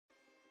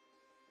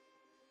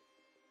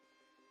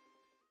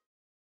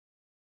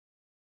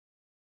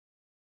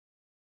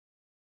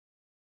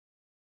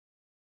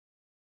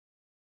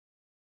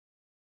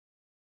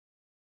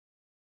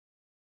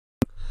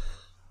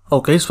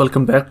Okay, so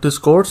welcome back to this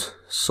course.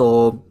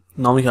 So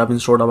now we have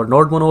installed our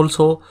node one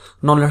also.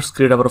 Now let's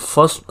create our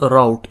first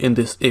route in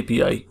this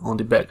API on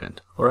the backend.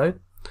 Alright.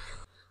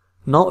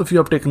 Now if you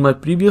have taken my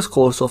previous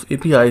course of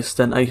APIs,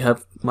 then I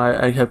have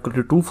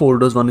created two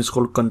folders. One is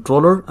called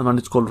controller and one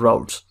is called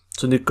routes.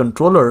 So in the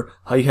controller,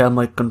 I have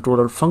my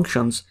controller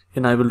functions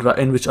in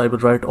which I will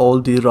write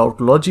all the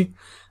route logic.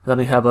 Then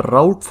I have a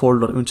route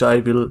folder in which I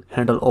will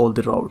handle all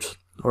the routes.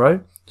 Alright.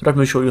 So let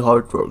me show you how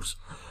it works.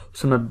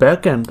 So in my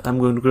backend, I'm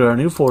going to create a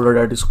new folder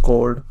that is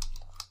called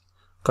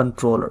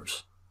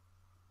controllers.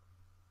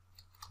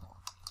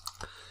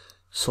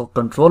 So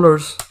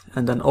controllers,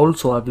 and then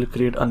also I will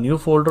create a new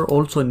folder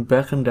also in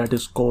backend that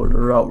is called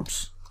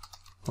routes.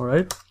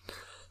 Alright.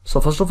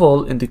 So first of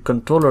all, in the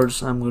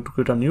controllers, I'm going to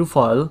create a new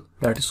file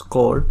that is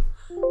called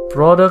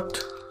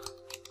product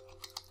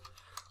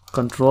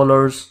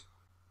controllers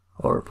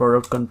or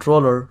product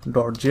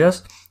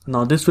controller.js.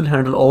 Now this will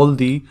handle all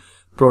the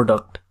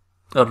product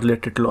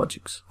related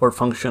logics or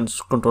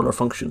functions, controller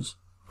functions,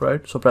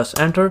 right? So press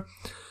enter.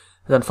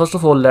 Then first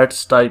of all,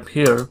 let's type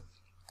here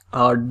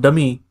our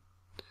dummy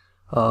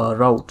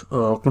route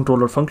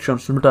controller function.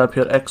 So we type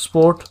here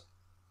export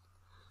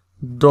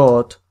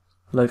dot,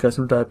 like I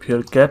simply type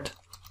here get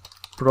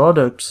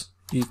products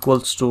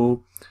equals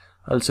to,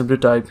 I'll simply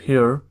type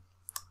here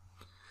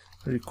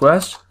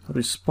request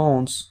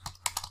response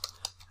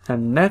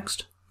and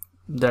next,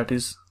 that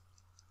is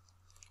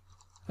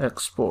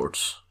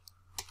exports.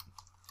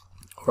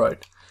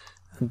 Right,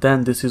 and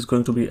then this is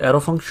going to be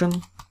arrow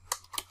function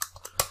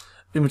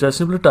in which I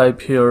simply type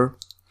here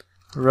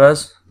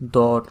res.status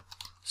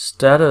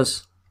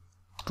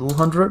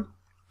 200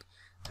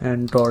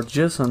 and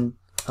 .json.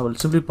 I will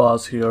simply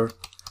pass here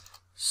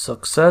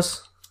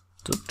success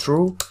to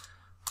true,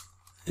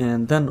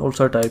 and then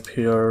also type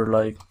here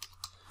like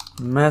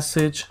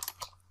message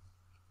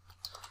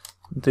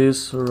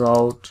this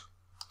route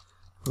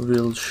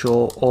will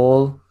show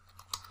all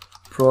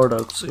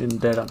products in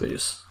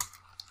database.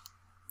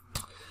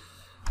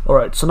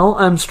 Alright, so now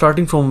I'm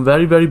starting from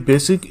very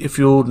basic. If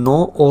you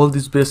know all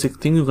these basic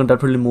things, you can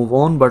definitely move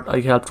on, but I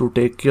have to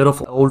take care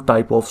of all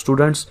type of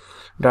students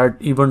that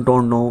even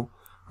don't know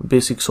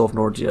basics of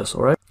Node.js.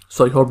 Alright,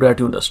 so I hope that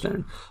you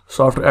understand.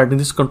 So after adding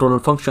this controller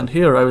function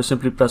here, I will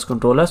simply press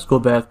Ctrl S, go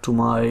back to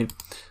my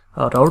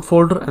route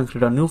folder and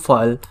create a new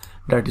file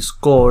that is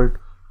called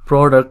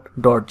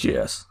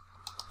product.js.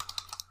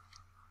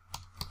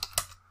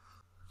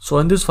 So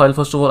in this file,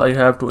 first of all, I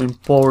have to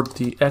import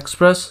the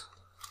express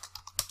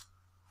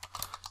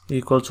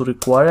equals to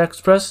require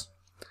express,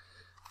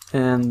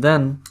 and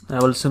then I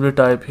will simply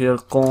type here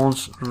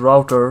const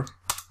router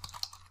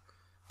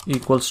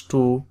equals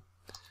to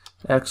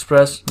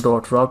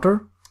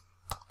express.router,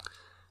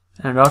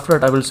 and after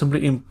that I will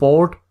simply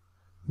import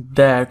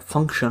that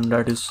function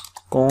that is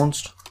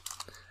const,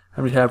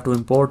 and we have to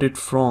import it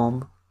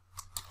from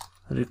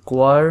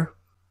require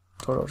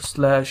 /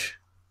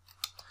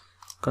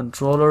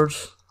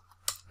 controllers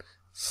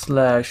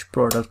 /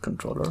 product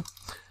controller.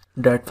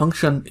 That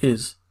function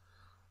is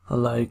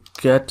like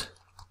get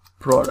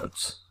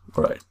products.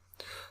 Alright,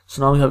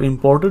 so now we have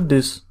imported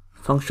this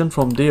function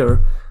from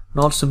there.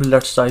 Now simply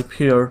let's type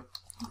here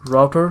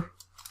router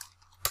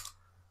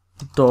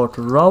dot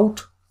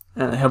route,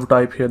 and I have to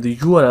type here the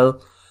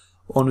URL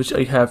on which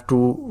I have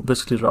to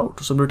basically route.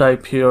 So simply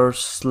type here /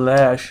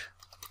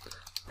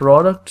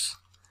 products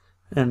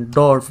and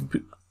dot.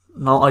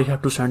 Now I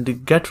have to send the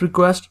get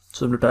request,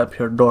 so simply type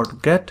here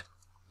dot get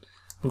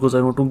because I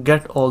want to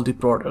get all the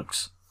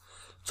products.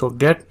 So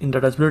get in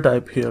that, I will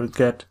type here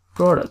get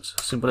products,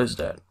 simple as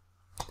that.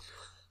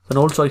 Then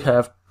also I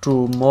have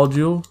to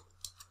module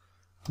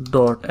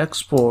dot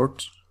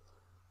export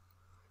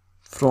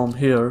from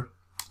here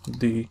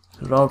the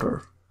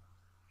router.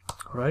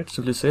 Alright,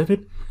 simply save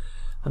it.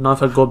 And now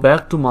if I go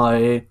back to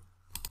my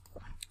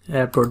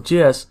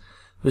app.js,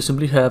 we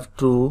simply have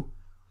to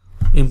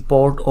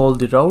import all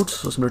the routes.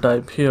 So simply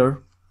type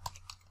here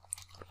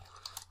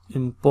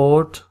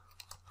import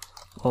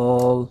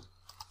all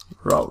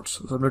routes.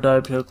 So I'm going to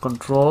type here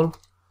control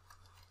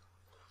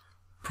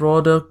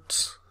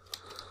products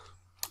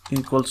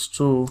equals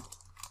to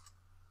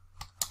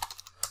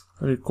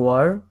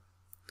require,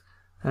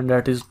 and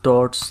that is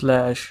dot /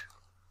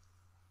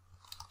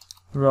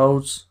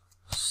 routes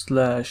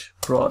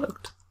 /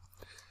 product,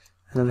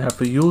 and then I have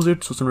to use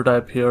it. So I'm going to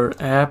type here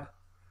app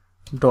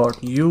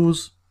dot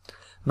use.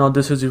 Now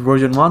this is the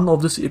version 1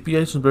 of this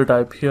API, so I'm going to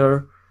type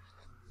here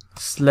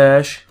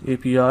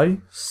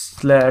 /API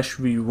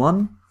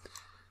 /v1,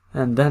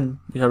 and then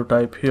we have to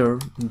type here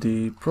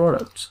the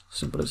products,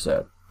 simple as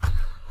that.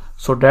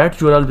 So that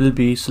URL will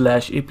be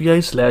 /API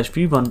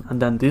 /v1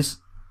 and then this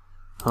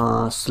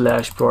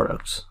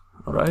 /products.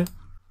 Alright,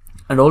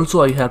 and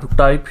also I have to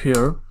type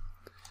here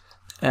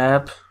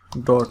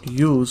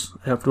app.use.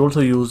 I have to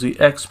also use the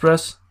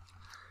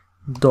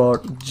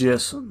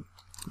express.json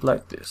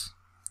like this.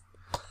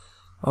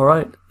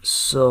 Alright,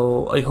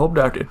 so I hope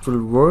that it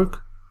will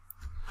work.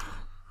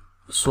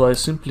 So I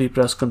simply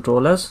press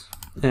Ctrl S,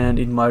 and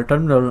in my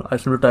terminal I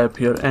simply type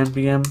here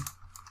npm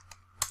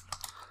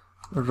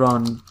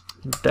run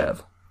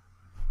dev.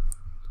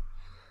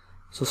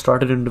 So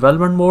started in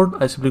development mode,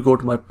 I simply go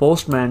to my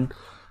Postman.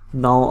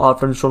 Now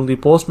after installing the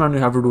Postman, you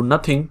have to do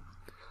nothing.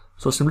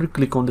 So simply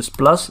click on this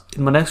plus.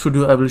 In my next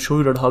video, I will show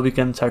you that how we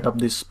can set up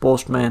this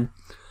Postman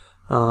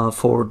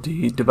for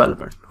the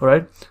development.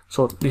 Alright,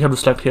 so we have to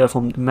select here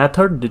from the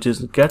method, which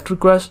is get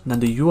request, then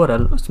the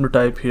URL. Simply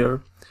type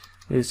here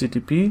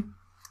http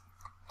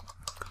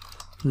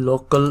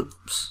local /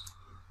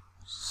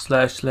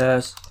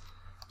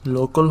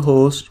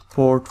 localhost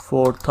port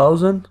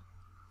 4000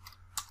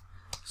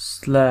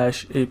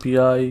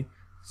 /API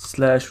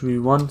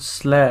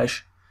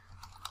 /v1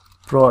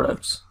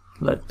 /products,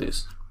 like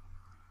this.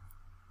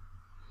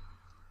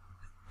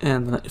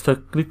 And if I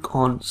click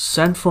on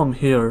send from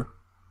here,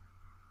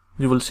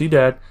 you will see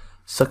that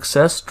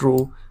success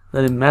true,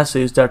 then a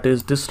message that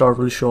is this route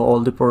will show all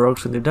the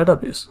products in the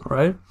database.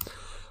 Alright,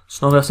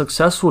 so now we have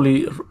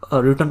successfully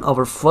written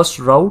our first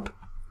route,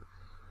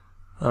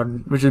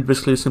 which is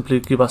basically simply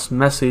give us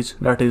message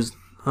that is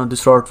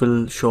this route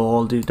will show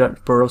all the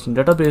products in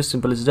database.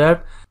 Simple as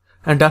that.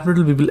 And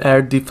definitely we will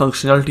add the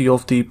functionality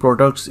of the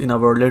products in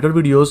our later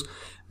videos,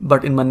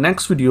 but in my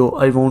next video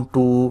I want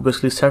to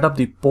basically set up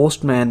the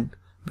Postman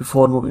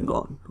before moving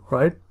on.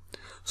 Right,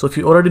 so if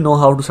you already know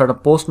how to set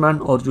up Postman,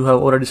 or you have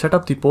already set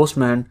up the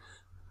Postman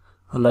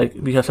like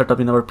we have set up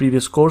in our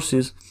previous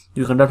courses,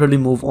 you can definitely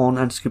move on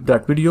and skip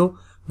that video,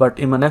 but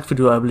in my next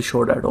video I will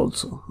show that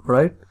also.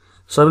 Right,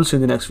 so I will see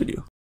you in the next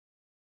video.